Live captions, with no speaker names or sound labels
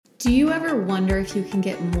Do you ever wonder if you can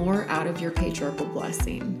get more out of your patriarchal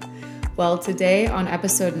blessing? Well, today on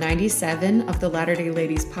episode 97 of the Latter-day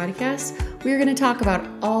Ladies podcast, we are going to talk about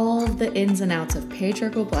all the ins and outs of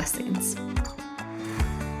patriarchal blessings.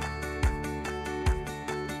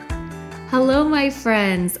 Hello, my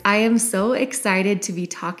friends. I am so excited to be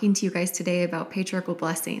talking to you guys today about patriarchal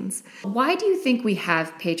blessings. Why do you think we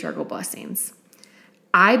have patriarchal blessings?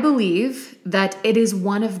 I believe that it is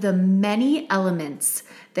one of the many elements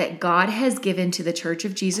that God has given to the Church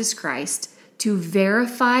of Jesus Christ to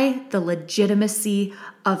verify the legitimacy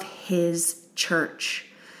of His church.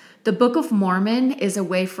 The Book of Mormon is a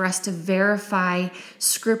way for us to verify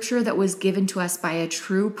scripture that was given to us by a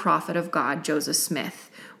true prophet of God, Joseph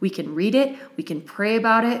Smith. We can read it, we can pray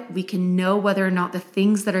about it, we can know whether or not the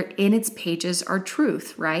things that are in its pages are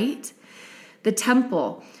truth, right? The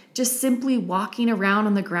temple, just simply walking around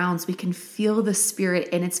on the grounds, we can feel the Spirit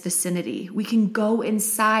in its vicinity. We can go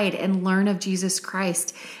inside and learn of Jesus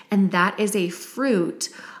Christ, and that is a fruit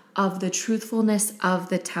of the truthfulness of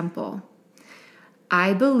the temple.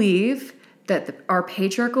 I believe that our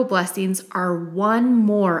patriarchal blessings are one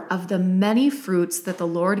more of the many fruits that the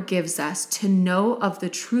Lord gives us to know of the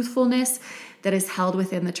truthfulness that is held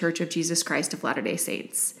within the Church of Jesus Christ of Latter-day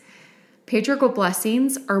Saints. Patriarchal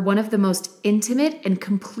blessings are one of the most intimate and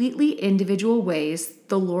completely individual ways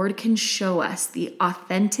the Lord can show us the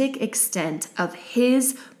authentic extent of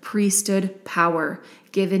His priesthood power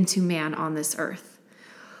given to man on this earth.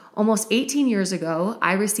 Almost 18 years ago,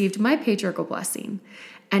 I received my patriarchal blessing,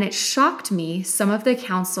 and it shocked me some of the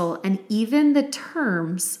counsel and even the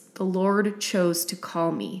terms the Lord chose to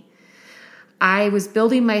call me. I was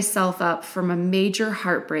building myself up from a major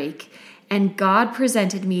heartbreak, and God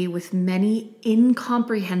presented me with many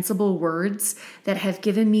incomprehensible words that have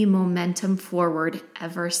given me momentum forward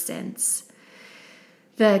ever since.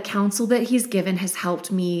 The counsel that He's given has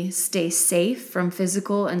helped me stay safe from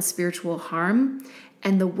physical and spiritual harm,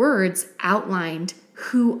 and the words outlined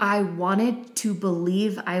who I wanted to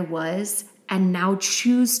believe I was and now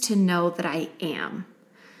choose to know that I am.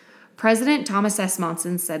 President Thomas S.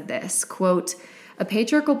 Monson said this, quote, "A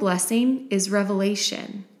patriarchal blessing is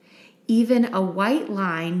revelation. Even a white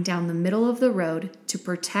line down the middle of the road to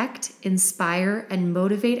protect, inspire, and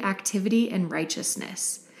motivate activity and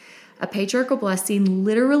righteousness. A patriarchal blessing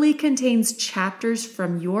literally contains chapters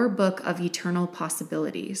from your book of eternal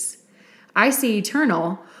possibilities. I say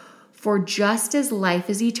eternal, for just as life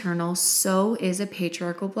is eternal, so is a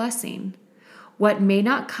patriarchal blessing. What may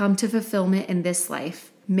not come to fulfillment in this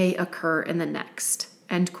life may occur in the next."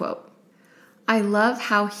 End quote. I love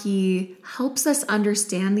how he helps us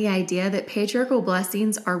understand the idea that patriarchal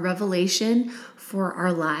blessings are revelation for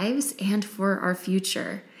our lives and for our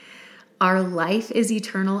future. Our life is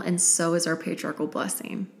eternal, and so is our patriarchal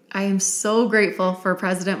blessing. I am so grateful for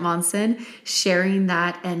President Monson sharing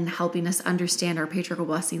that and helping us understand our patriarchal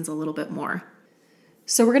blessings a little bit more.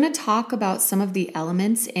 So we're going to talk about some of the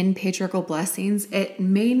elements in patriarchal blessings. It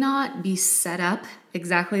may not be set up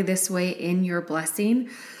exactly this way in your blessing,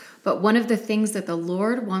 but one of the things that the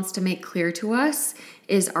Lord wants to make clear to us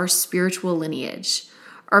is our spiritual lineage.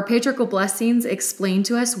 Our patriarchal blessings explain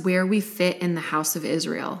to us where we fit in the house of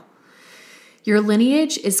Israel. Your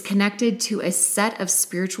lineage is connected to a set of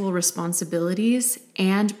spiritual responsibilities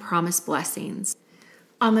and promised blessings.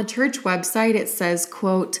 On the church website, it says,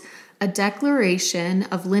 quote, "A declaration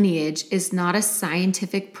of lineage is not a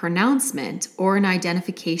scientific pronouncement or an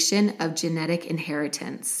identification of genetic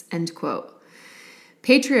inheritance." End quote.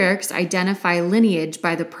 Patriarchs identify lineage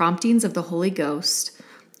by the promptings of the Holy Ghost,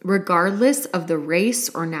 regardless of the race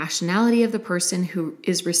or nationality of the person who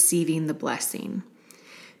is receiving the blessing.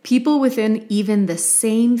 People within even the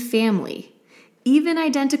same family, even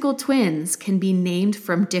identical twins, can be named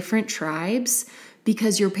from different tribes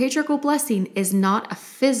because your patriarchal blessing is not a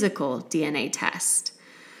physical DNA test.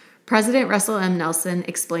 President Russell M. Nelson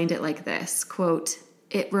explained it like this, quote,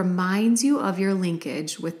 "It reminds you of your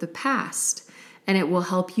linkage with the past, and it will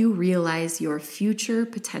help you realize your future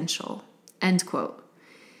potential." End quote.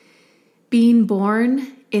 Being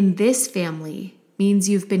born in this family means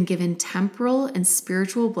you've been given temporal and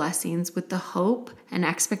spiritual blessings with the hope and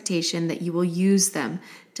expectation that you will use them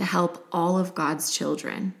to help all of God's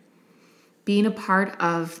children. Being a part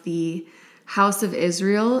of the house of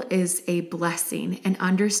Israel is a blessing, and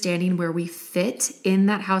understanding where we fit in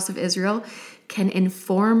that house of Israel can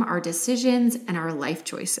inform our decisions and our life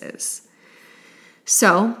choices.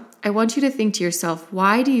 So, I want you to think to yourself,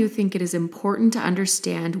 why do you think it is important to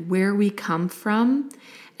understand where we come from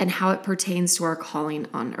and how it pertains to our calling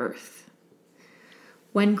on earth?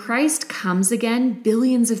 When Christ comes again,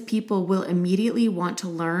 billions of people will immediately want to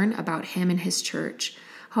learn about Him and His church.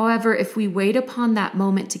 However, if we wait upon that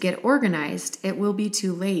moment to get organized, it will be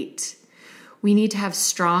too late. We need to have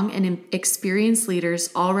strong and experienced leaders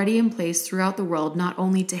already in place throughout the world, not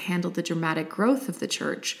only to handle the dramatic growth of the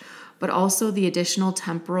church, but also the additional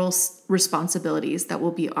temporal responsibilities that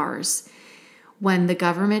will be ours. When the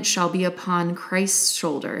government shall be upon Christ's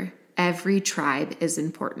shoulder, every tribe is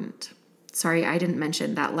important. Sorry, I didn't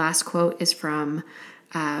mention that last quote is from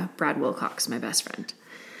Brad Wilcox, my best friend.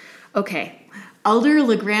 Okay, Elder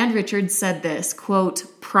LeGrand Richards said this, quote,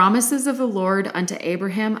 "Promises of the Lord unto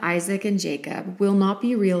Abraham, Isaac, and Jacob will not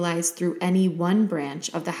be realized through any one branch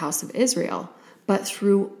of the house of Israel, but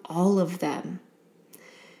through all of them.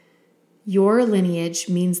 Your lineage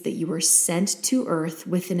means that you were sent to earth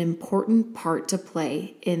with an important part to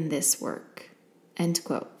play in this work." End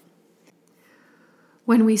quote.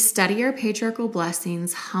 When we study our patriarchal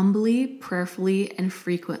blessings humbly, prayerfully, and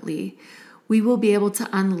frequently, we will be able to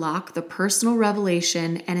unlock the personal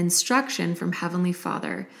revelation and instruction from Heavenly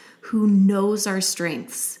Father, who knows our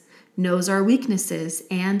strengths, knows our weaknesses,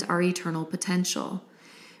 and our eternal potential.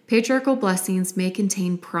 Patriarchal blessings may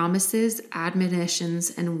contain promises,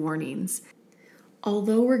 admonitions, and warnings.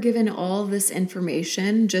 Although we're given all this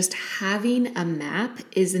information, just having a map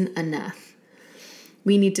isn't enough.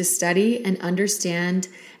 We need to study and understand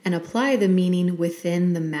and apply the meaning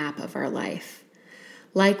within the map of our life.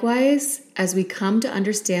 Likewise, as we come to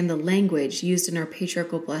understand the language used in our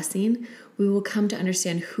patriarchal blessing, we will come to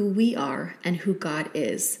understand who we are and who God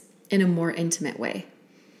is in a more intimate way.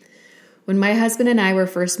 When my husband and I were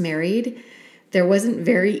first married, there wasn't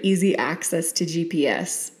very easy access to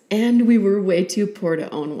GPS, and we were way too poor to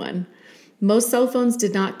own one. Most cell phones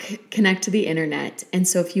did not connect to the internet, and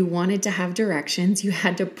so if you wanted to have directions, you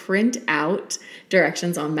had to print out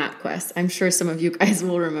directions on MapQuest. I'm sure some of you guys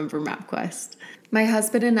will remember MapQuest. My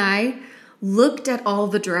husband and I looked at all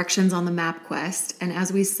the directions on the MapQuest, and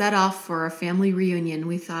as we set off for our family reunion,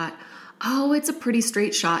 we thought, oh, it's a pretty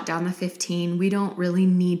straight shot down the 15. We don't really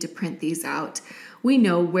need to print these out. We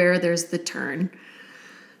know where there's the turn.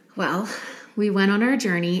 Well, we went on our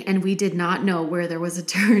journey and we did not know where there was a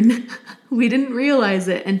turn. We didn't realize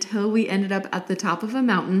it until we ended up at the top of a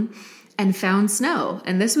mountain and found snow.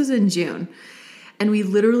 And this was in June. And we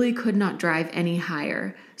literally could not drive any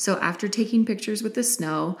higher. So after taking pictures with the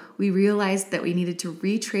snow, we realized that we needed to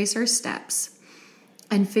retrace our steps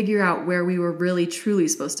and figure out where we were really truly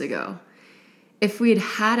supposed to go. If we had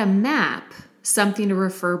had a map, something to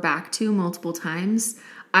refer back to multiple times,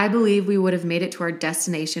 I believe we would have made it to our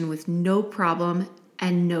destination with no problem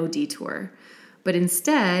and no detour. But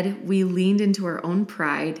instead, we leaned into our own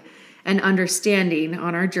pride and understanding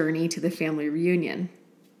on our journey to the family reunion.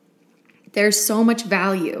 There's so much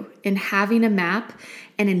value in having a map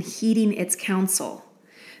and in heeding its counsel.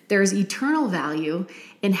 There's eternal value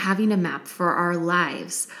in having a map for our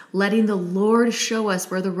lives, letting the Lord show us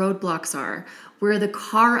where the roadblocks are, where the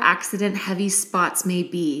car accident heavy spots may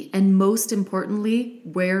be, and most importantly,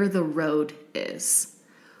 where the road is.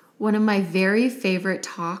 One of my very favorite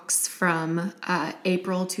talks from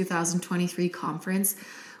April 2023 conference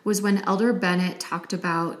was when Elder Bennett talked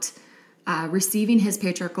about receiving his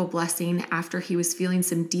patriarchal blessing after he was feeling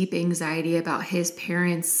some deep anxiety about his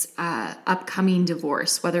parents' upcoming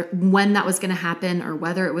divorce, when that was going to happen or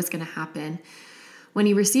whether it was going to happen. When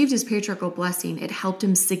he received his patriarchal blessing, it helped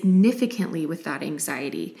him significantly with that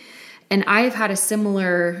anxiety. And I have had a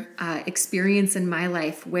similar experience in my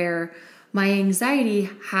life where my anxiety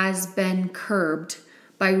has been curbed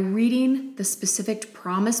by reading the specific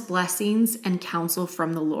promised blessings and counsel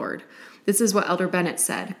from the Lord. This is what Elder Bennett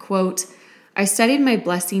said, quote, "I studied my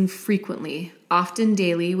blessing frequently, often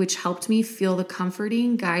daily, which helped me feel the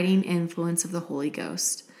comforting, guiding influence of the Holy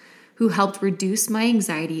Ghost, who helped reduce my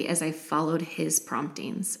anxiety as I followed his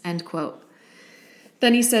promptings," end quote.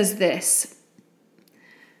 Then he says this,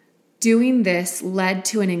 "Doing this led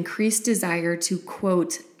to an increased desire to,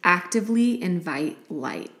 quote, actively invite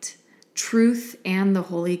light, truth, and the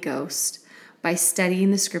Holy Ghost by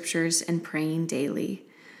studying the scriptures and praying daily.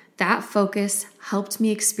 That focus helped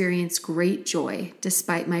me experience great joy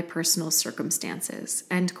despite my personal circumstances,"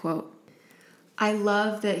 end quote. I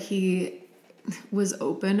love that he was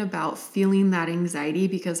open about feeling that anxiety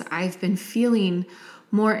because I've been feeling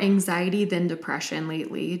more anxiety than depression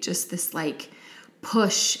lately. Just this like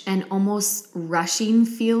push and almost rushing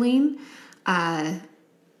feeling,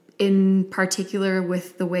 in particular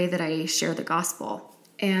with the way that I share the gospel.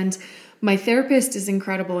 And my therapist is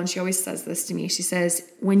incredible, and she always says this to me. She says,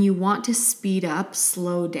 when you want to speed up,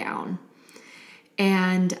 slow down.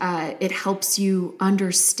 And it helps you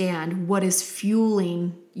understand what is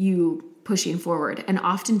fueling you pushing forward. And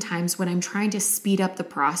oftentimes when I'm trying to speed up the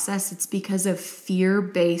process, it's because of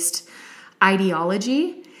fear-based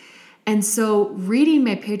ideology. And so reading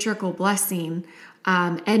my Patriarchal Blessing,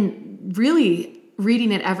 and really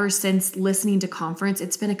reading it ever since listening to conference,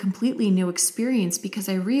 it's been a completely new experience because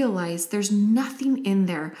I realized there's nothing in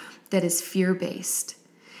there that is fear-based.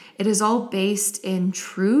 It is all based in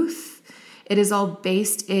truth. It is all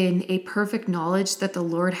based in a perfect knowledge that the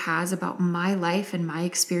Lord has about my life and my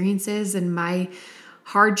experiences and my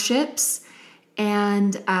hardships.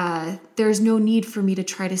 And there's no need for me to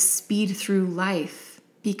try to speed through life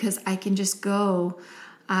because I can just go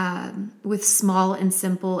with small and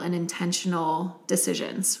simple and intentional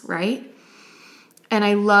decisions, right? And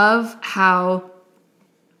I love how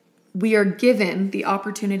we are given the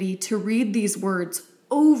opportunity to read these words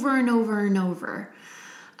over and over and over.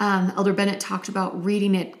 Elder Bennett talked about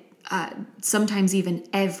reading it sometimes even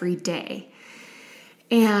every day.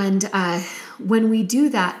 And when we do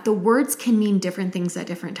that, the words can mean different things at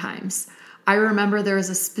different times. I remember there was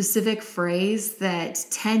a specific phrase that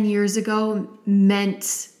 10 years ago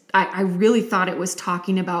meant, I really thought it was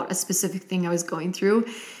talking about a specific thing I was going through.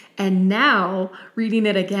 And now reading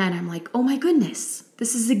it again, I'm like, oh my goodness,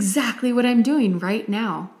 this is exactly what I'm doing right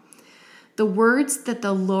now. The words that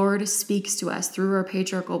the Lord speaks to us through our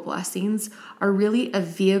patriarchal blessings are really a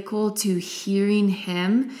vehicle to hearing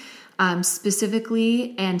Him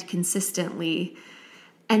specifically and consistently.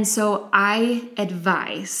 And so I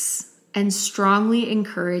advise and strongly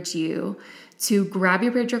encourage you to grab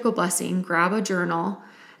your patriarchal blessing, grab a journal,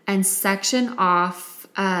 and section off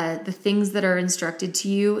the things that are instructed to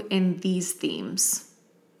you in these themes: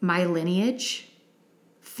 my lineage,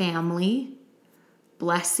 family,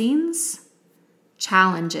 blessings,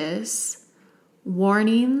 challenges,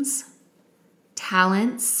 warnings,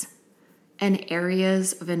 talents, and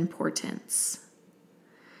areas of importance.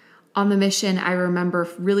 On the mission, I remember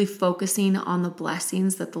really focusing on the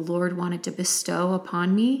blessings that the Lord wanted to bestow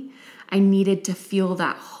upon me. I needed to feel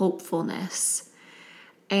that hopefulness.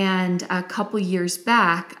 And a couple years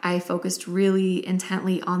back, I focused really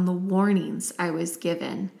intently on the warnings I was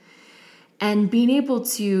given. And being able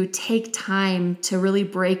to take time to really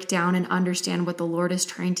break down and understand what the Lord is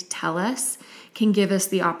trying to tell us can give us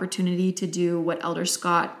the opportunity to do what Elder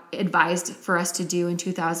Scott advised for us to do in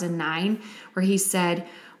 2009, where he said,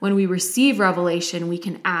 when we receive revelation, we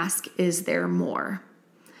can ask, is there more?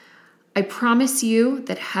 I promise you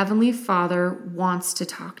that Heavenly Father wants to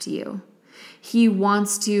talk to you. He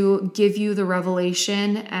wants to give you the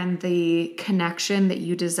revelation and the connection that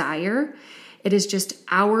you desire. It is just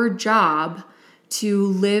our job to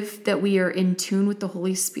live that we are in tune with the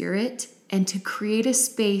Holy Spirit and to create a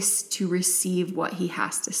space to receive what He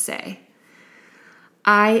has to say.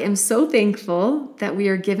 I am so thankful that we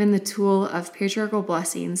are given the tool of patriarchal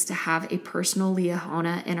blessings to have a personal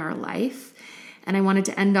Liahona in our life. And I wanted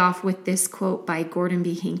to end off with this quote by Gordon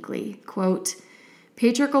B. Hinckley. Quote,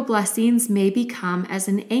 "Patriarchal blessings may become as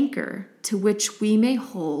an anchor to which we may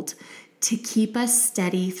hold to keep us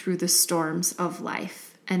steady through the storms of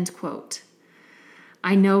life." End quote.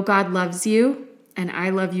 I know God loves you, and I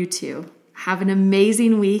love you too. Have an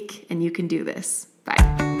amazing week, and you can do this. Bye.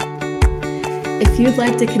 If you'd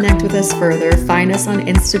like to connect with us further, find us on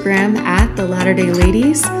Instagram at The Latter Day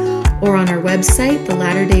Ladies or on our website,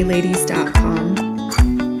 thelatterdayLadies.com.